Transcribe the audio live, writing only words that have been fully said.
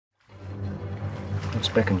It's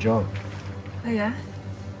Beck and John. Oh, yeah?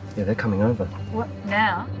 Yeah, they're coming over. What,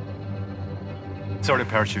 now? Sorry to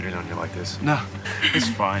parachute in on you like this. No, it's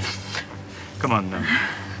fine. Come on,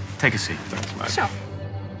 take a seat. Thanks, mate. Sure.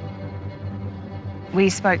 We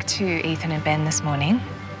spoke to Ethan and Ben this morning.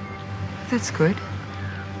 That's good.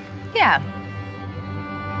 Yeah.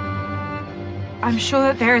 I'm sure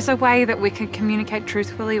that there is a way that we can communicate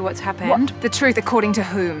truthfully what's happened. What? The truth according to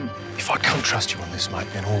whom? If I can't trust you on this, mate,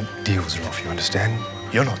 then all deals are off, you understand?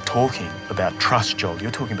 You're not talking about trust, Joel. You're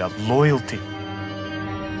talking about loyalty.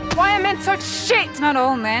 Why are men so shit? Not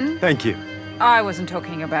all men. Thank you. I wasn't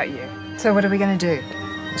talking about you. So what are we going to do?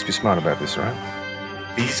 Let's be smart about this,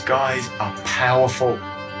 right? These guys are powerful.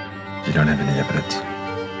 You don't have any evidence.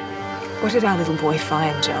 What did our little boy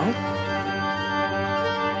find, Joel?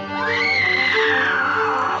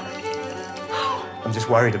 I'm just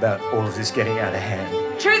worried about all of this getting out of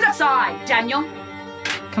hand. Choose a side, Daniel.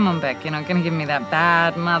 Come on, Beck. You're not going to give me that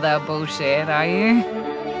bad mother bullshit, are you?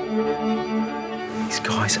 These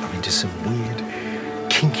guys are into some weird,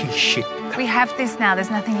 kinky shit. We have this now.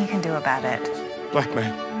 There's nothing you can do about it. Black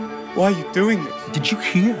man, why are you doing this? Did you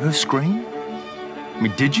hear her scream? I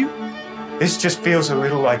mean, did you? This just feels a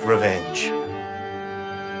little like revenge.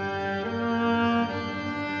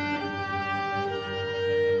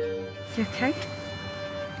 You okay?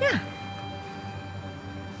 Yeah.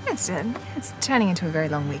 It's turning into a very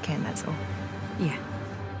long weekend, that's all. Yeah.